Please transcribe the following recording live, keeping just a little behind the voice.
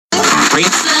Here.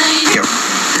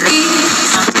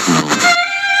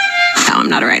 No, I'm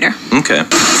not a writer. Okay.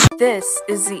 This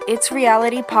is the It's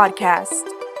Reality podcast,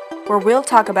 where we'll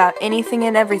talk about anything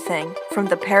and everything from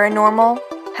the paranormal,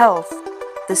 health,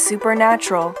 the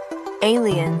supernatural,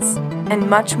 aliens, and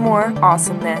much more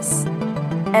awesomeness.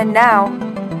 And now,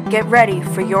 get ready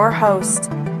for your host,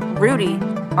 Rudy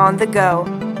on the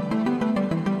Go.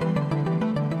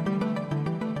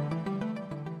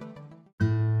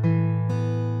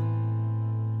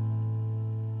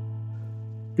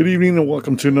 Good evening and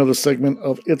welcome to another segment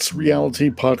of It's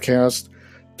Reality Podcast.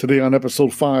 Today on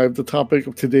episode 5, the topic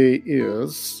of today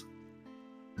is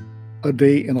a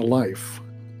day in a life,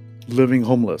 living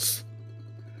homeless.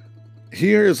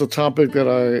 Here is a topic that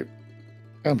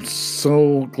I am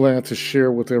so glad to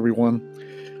share with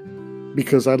everyone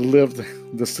because I lived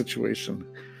this situation.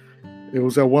 It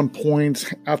was at one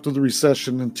point after the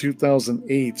recession in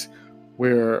 2008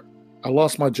 where I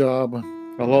lost my job,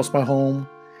 I lost my home,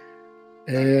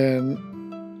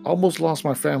 and almost lost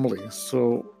my family.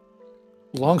 So,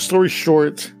 long story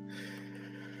short,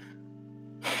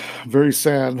 very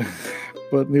sad,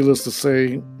 but needless to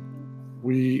say,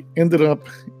 we ended up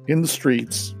in the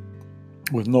streets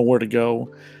with nowhere to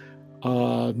go,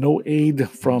 no aid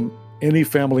from any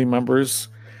family members,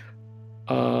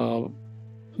 no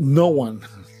one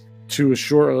to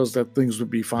assure us that things would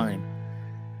be fine.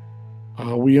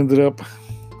 We ended up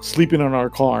sleeping in our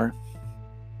car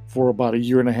for about a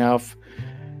year and a half.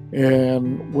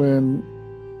 And when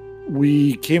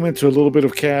we came into a little bit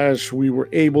of cash, we were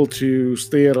able to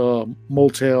stay at a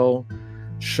motel,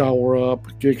 shower up,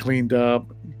 get cleaned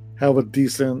up, have a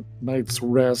decent night's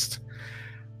rest.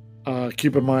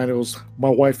 Keep in mind, it was my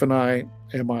wife and I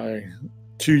and my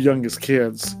two youngest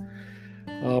kids,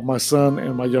 my son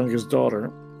and my youngest daughter.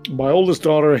 My oldest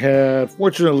daughter had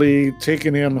fortunately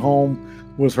taken in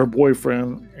home with her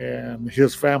boyfriend and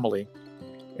his family.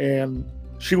 And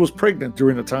she was pregnant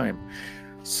during the time.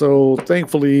 So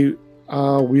thankfully,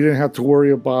 we didn't have to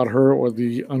worry about her or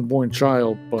the unborn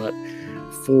child. But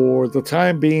for the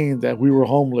time being that we were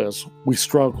homeless, we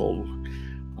struggled.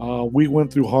 We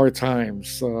went through hard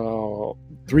times, 3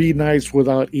 nights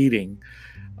without eating.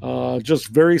 Just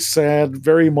very sad,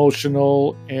 very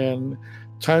emotional. And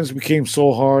times became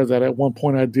so hard that at one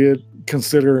point I did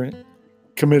consider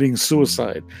committing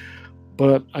suicide.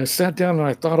 But I sat down and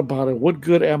I thought about it. What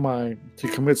good am I to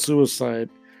commit suicide?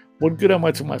 What good am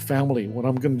I to my family when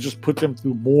I'm going to just put them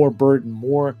through more burden,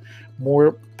 more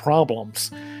problems?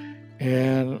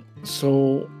 And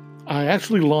so I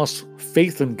actually lost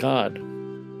faith in God,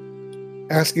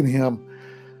 asking him,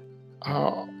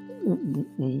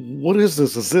 what is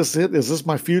this? Is this it? Is this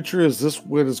my future? Is this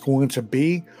what it's going to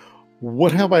be?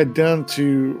 What have I done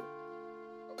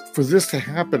for this to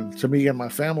happen to me and my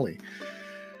family?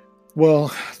 Well,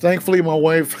 thankfully, my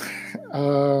wife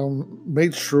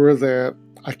made sure that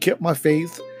I kept my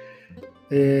faith,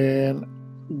 and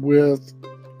with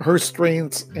her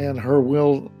strength and her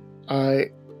will, I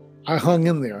hung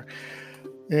in there.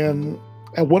 And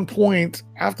at one point,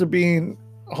 after being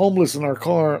homeless in our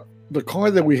car, the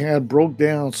car that we had broke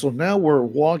down. So now we're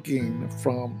walking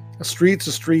from street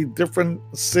to street, different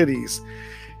cities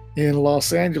in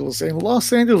Los Angeles. And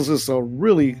Los Angeles is a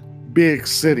really big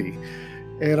city.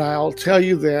 And I'll tell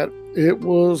you that it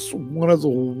was one of the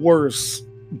worst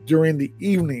during the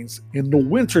evenings in the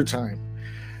wintertime.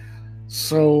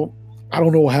 So I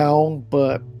don't know how,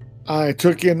 but I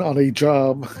took in on a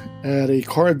job at a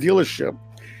car dealership.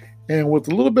 And with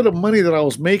a little bit of money that I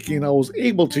was making, I was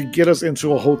able to get us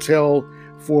into a hotel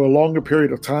for a longer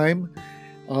period of time.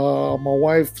 My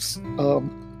wife's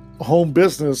home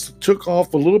business took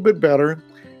off a little bit better.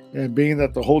 And being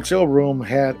that the hotel room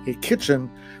had a kitchen,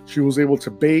 she was able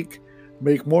to bake,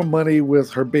 make more money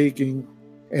with her baking,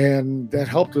 and that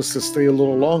helped us to stay a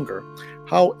little longer.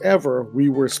 However, we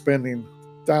were spending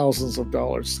thousands of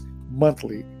dollars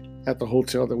monthly at the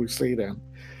hotel that we stayed in.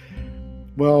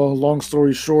 Well, long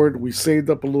story short, we saved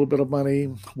up a little bit of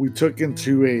money. We took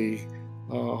into a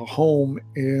home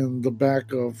in the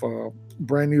back of a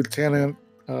brand new tenant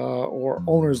or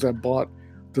owners that bought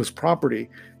this property,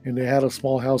 and they had a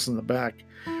small house in the back.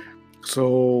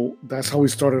 So that's how we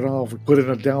started off. We put in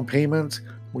a down payment.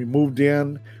 We moved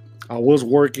in. I was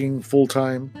working full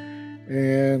time,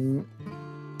 and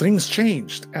things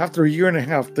changed. After a year and a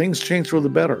half, things changed for the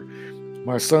better.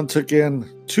 My son took in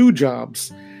 2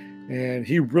 jobs, and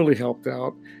he really helped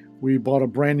out. We bought a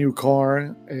brand new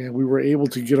car, and we were able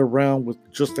to get around with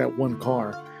just that one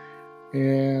car.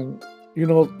 And,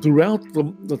 throughout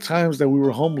the times that we were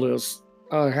homeless,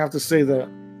 I have to say that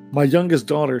my youngest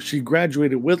daughter, she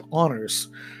graduated with honors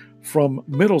from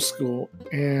middle school.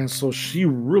 And so she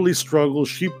really struggled.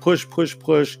 She pushed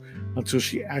until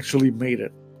she actually made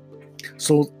it.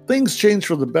 So things changed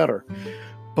for the better.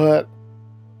 But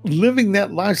living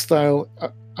that lifestyle,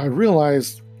 I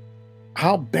realized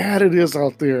how bad it is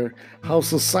out there, how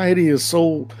society is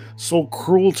so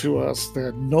cruel to us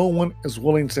that no one is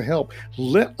willing to help,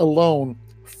 let alone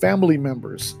family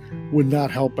members would not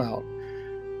help out.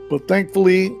 But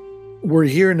thankfully, we're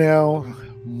here now.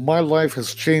 My life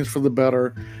has changed for the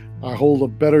better. I hold a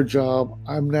better job.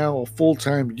 I'm now a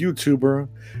full-time YouTuber,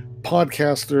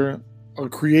 podcaster, a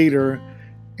creator,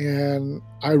 and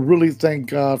I really thank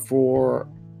God for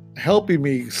helping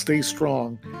me stay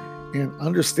strong and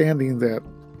understanding that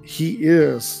He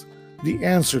is the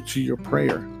answer to your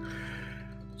prayer.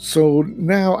 So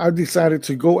now I've decided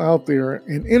to go out there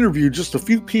and interview just a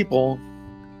few people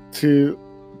to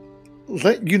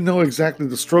let you know exactly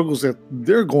the struggles that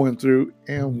they're going through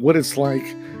and what it's like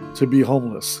to be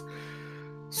homeless.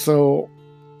 So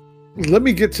let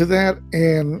me get to that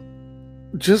and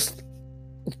just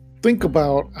think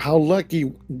about how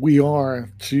lucky we are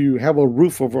to have a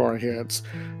roof over our heads,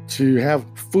 to have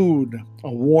food,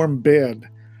 a warm bed,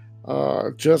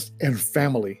 and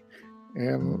family.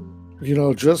 And,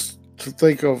 just to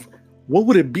think of what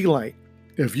would it be like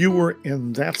if you were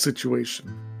in that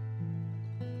situation.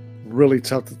 Really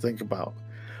tough to think about.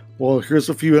 Well, here's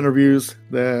a few interviews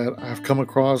that I've come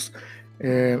across,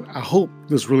 and I hope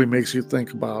this really makes you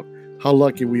think about how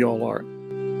lucky we all are.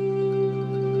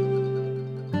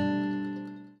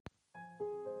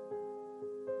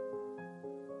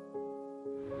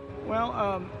 Well,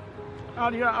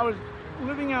 out here, I was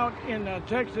living out in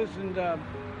Texas and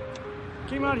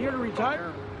came out here to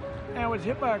retire, and I was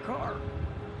hit by a car.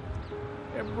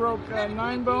 It broke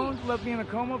 9 bones, left me in a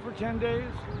coma for 10 days.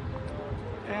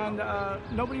 And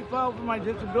nobody filed for my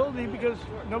disability because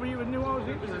nobody even knew I was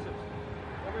injured.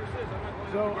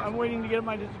 So I'm waiting to get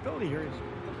my disability here.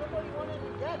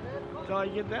 Until I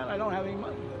get that, I don't have any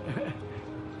money.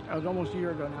 That was almost a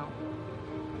year ago now.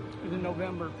 It was in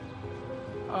November.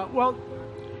 Well,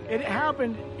 it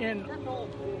happened in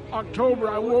October.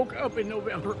 I woke up in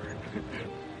November.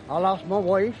 I lost my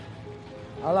wife.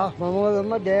 I lost my mother,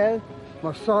 my dad,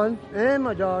 my son, and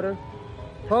my daughter.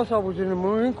 Plus, I was in the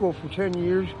Marine Corps for 10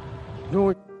 years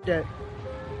doing that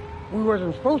we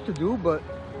wasn't supposed to do, but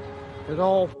it's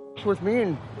all with me,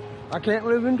 and I can't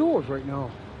live indoors right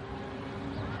now.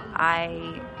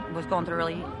 I was going through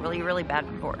a really bad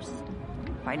divorce.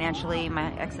 Financially,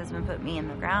 my ex-husband put me in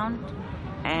the ground,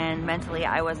 and mentally,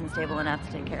 I wasn't stable enough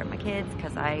to take care of my kids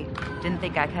because I didn't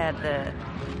think I had the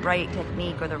right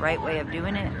technique or the right way of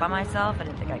doing it by myself. I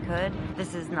didn't think I could.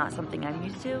 This is not something I'm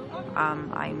used to.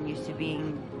 I'm used to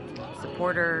being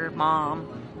supporter, mom,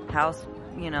 house,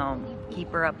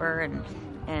 keeper upper,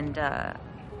 and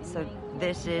so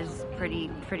this is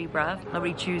pretty rough.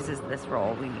 Nobody chooses this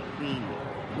role.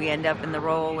 We end up in the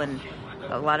role, and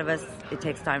a lot of us, it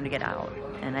takes time to get out.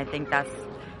 And I think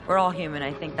we're all human.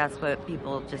 I think that's what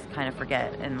people just kind of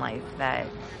forget in life, that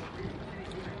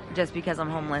just because I'm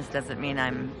homeless doesn't mean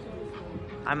I'm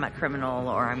a criminal,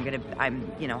 or I'm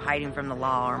hiding from the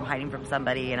law, or I'm hiding from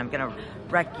somebody and I'm gonna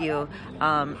wreck you.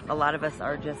 A lot of us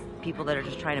are just people that are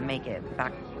just trying to make it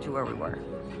back to where we were.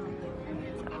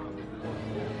 So.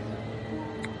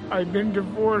 I've been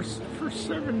divorced for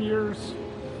 7 years.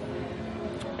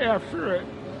 After a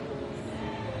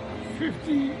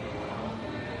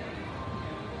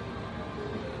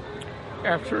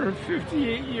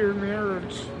 58-year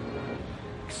marriage.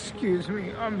 Excuse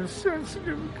me, I'm a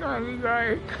sensitive kind of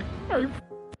guy.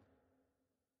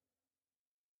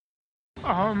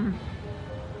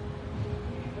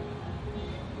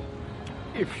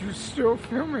 If you're still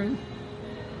filming,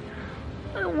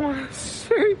 I want to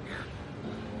say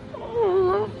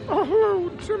hello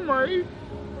to my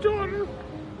daughter,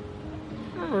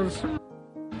 Melissa,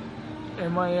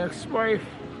 and my ex-wife.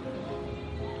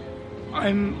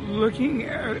 I'm looking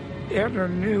at a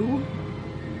new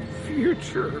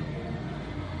future,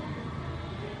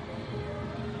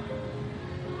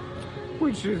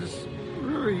 which is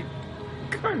really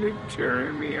kind of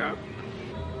tearing me up,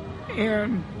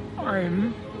 and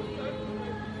I'm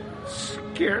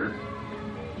scared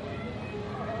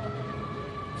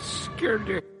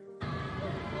to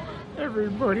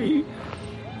everybody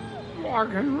rock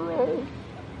and roll.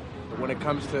 When it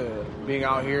comes to being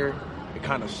out here, it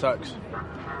kind of sucks.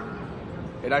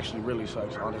 It actually really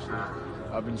sucks, honestly.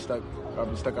 I've been stuck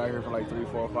out here for like 3,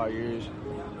 4, 5 years.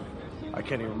 I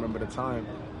can't even remember the time.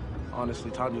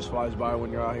 Honestly, time just flies by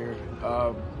when you're out here.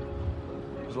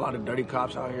 There's a lot of dirty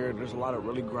cops out here. There's a lot of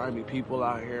really grimy people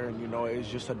out here, and it's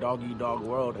just a dog-eat-dog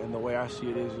world. And the way I see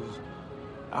it is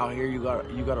out here you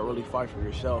gotta really fight for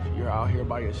yourself. You're out here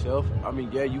by yourself. I mean,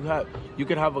 yeah, you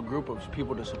could have a group of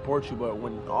people to support you, but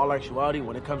when all actuality,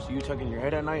 when it comes to you tucking your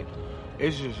head at night,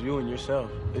 it's just you and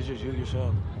yourself. It's just you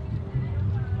yourself.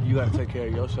 You gotta take care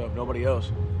of yourself, nobody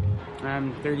else.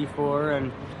 I'm 34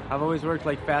 and I've always worked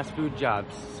like fast food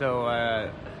jobs. So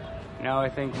now I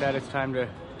think that it's time to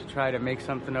try to make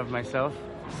something of myself.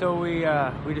 So we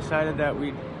decided that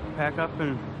we'd pack up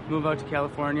and move out to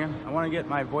California. I want to get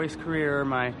my voice career,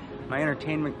 my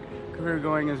entertainment career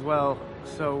going as well.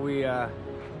 So we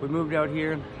moved out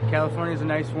here. California is a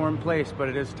nice warm place, but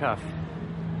it is tough.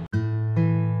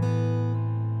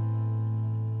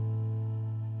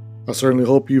 I certainly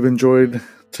hope you've enjoyed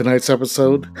tonight's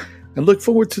episode and look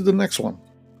forward to the next one.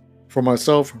 For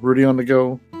myself, Rudy on the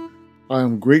Go, I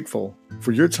am grateful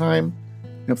for your time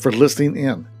and for listening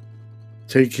in.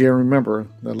 Take care and remember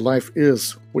that life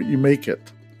is what you make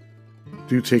it.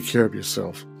 Do take care of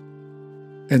yourself.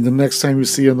 And the next time you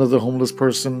see another homeless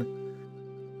person,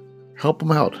 help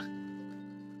them out.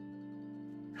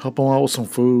 Help them out with some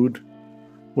food,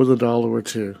 with $1 or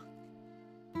 $2.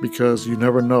 Because you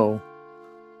never know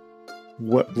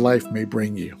what life may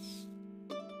bring you.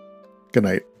 Good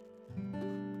night.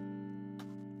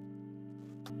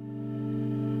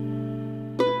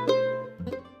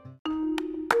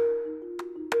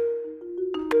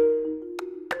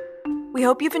 We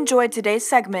hope you've enjoyed today's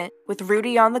segment with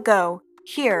Rudy on the Go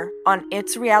here on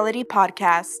It's Reality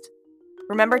Podcast.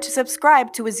 Remember to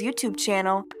subscribe to his YouTube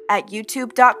channel at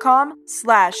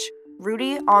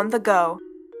youtube.com/RudyOnTheGo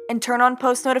and turn on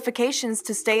post notifications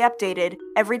to stay updated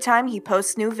every time he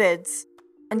posts new vids.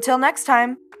 Until next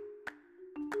time.